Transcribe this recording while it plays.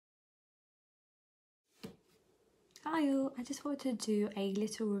Hi all, I just wanted to do a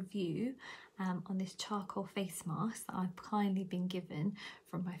little review on this charcoal face mask that I've kindly been given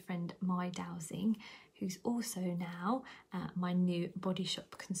from my friend My Dowsing, who's also now my new Body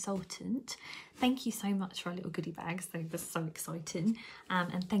Shop consultant. Thank you so much for our little goodie bags, they were so exciting.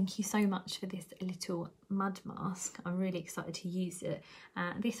 And thank you so much for this little mud mask. I'm really excited to use it.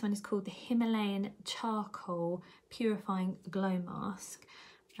 This one is called the Himalayan Charcoal Purifying Glow Mask,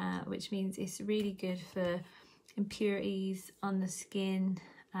 which means it's really good for impurities on the skin,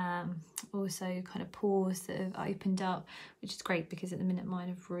 also kind of pores that have opened up, which is great because at the minute mine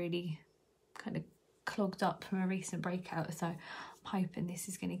have really kind of clogged up from a recent breakout, so I'm hoping this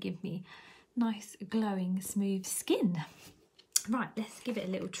is going to give me nice glowing smooth skin. Right, let's give it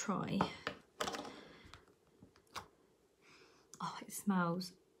a little try. Oh, it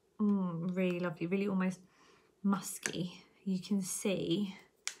smells really lovely, really almost musky. You can see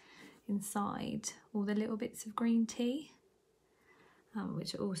inside all the little bits of green tea,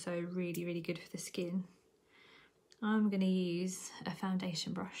 which are also really good for the skin. I'm going to use a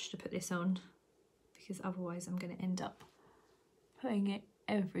foundation brush to put this on because otherwise I'm going to end up putting it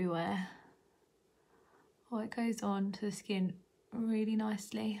everywhere. Oh, it goes on to the skin really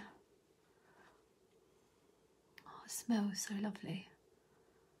nicely. Oh, it smells so lovely.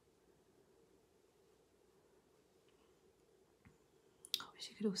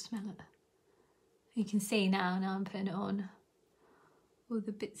 You could all smell it. You can see now I'm putting it on, all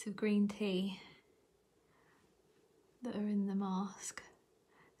the bits of green tea that are in the mask.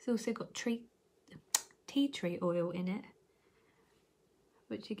 It's also got tea tree oil in it,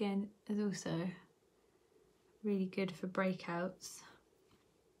 which again is also really good for breakouts.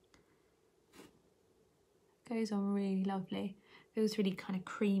 Goes on really lovely. Feels really kind of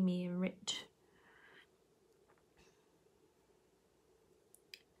creamy and rich.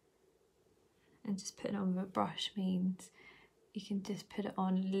 And just putting it on with a brush means you can just put it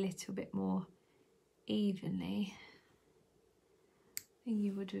on a little bit more evenly than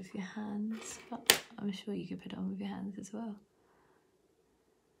you would with your hands, but I'm sure you can put it on with your hands as well.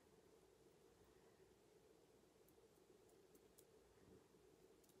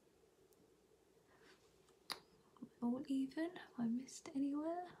 All even, have I missed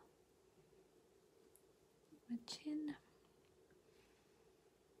anywhere? My chin.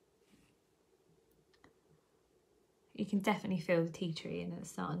 You can definitely feel the tea tree and it's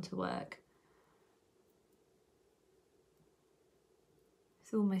starting to work.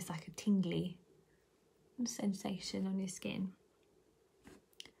 It's almost like a tingly sensation on your skin,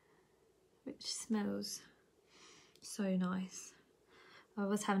 which smells so nice. I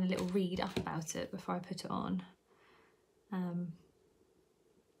was having a little read up about it before I put it on.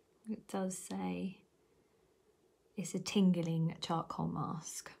 It does say it's a tingling charcoal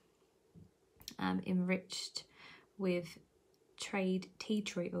mask, enriched with trade tea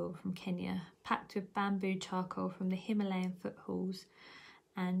tree oil from Kenya, packed with bamboo charcoal from the Himalayan foothills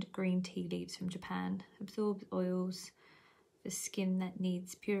and green tea leaves from Japan. Absorbs oils for skin that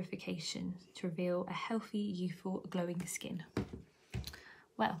needs purification to reveal a healthy, youthful, glowing skin.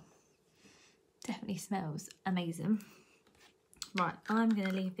 Well, definitely smells amazing. Right, I'm going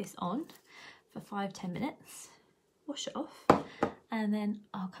to leave this on for 5–10 minutes, wash it off, and then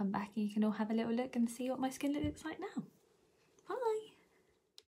I'll come back and you can all have a little look and see what my skin looks like now. Bye!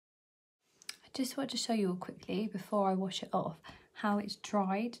 I just want to show you all quickly, before I wash it off, how it's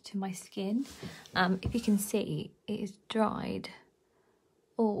dried to my skin. If you can see, it is dried,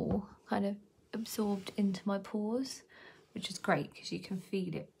 all kind of absorbed into my pores, which is great because you can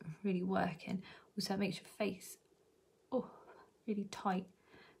feel it really working. Also, it makes your face really tight.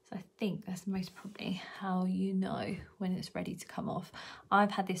 So I think that's most probably how you know when it's ready to come off.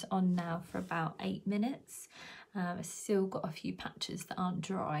 I've had this on now for about 8 minutes. I've still got a few patches that aren't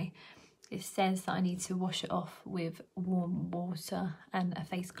dry. It says that I need to wash it off with warm water and a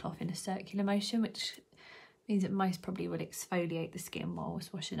face cloth in a circular motion, which means it most probably will exfoliate the skin while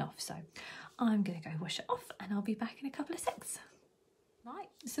it's washing off. So I'm going to go wash it off and I'll be back in a couple of secs. Right,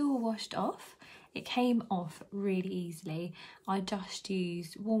 it's all washed off. It came off really easily. I just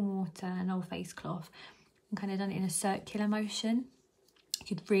used warm water and an old face cloth and kind of done it in a circular motion. You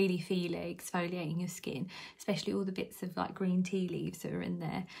could really feel it exfoliating your skin, especially all the bits of like green tea leaves that are in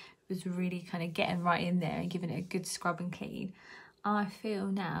there. It was really kind of getting right in there and giving it a good scrub and clean. I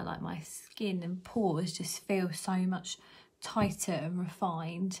feel now like my skin and pores just feel so much tighter and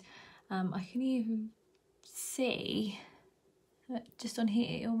refined. I can even see just on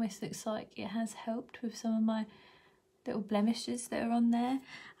here, it almost looks like it has helped with some of my little blemishes that are on there.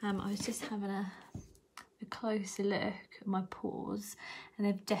 I was just having a closer look at my pores and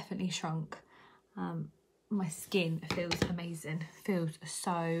they've definitely shrunk. my skin feels amazing, feels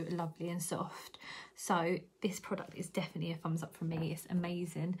so lovely and soft. So this product is definitely a thumbs up from me. It's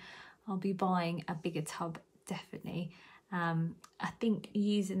amazing. I'll be buying a bigger tub, definitely. I think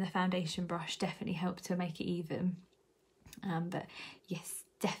using the foundation brush definitely helped to make it even. But yes,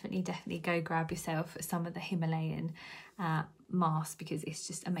 definitely go grab yourself some of the Himalayan mask, because it's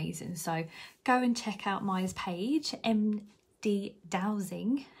just amazing. So go and check out Maya's page, MD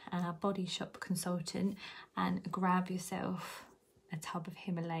Dowsing, body shop consultant, and grab yourself a tub of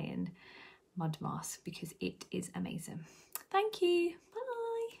Himalayan mud mask, because it is amazing. Thank you.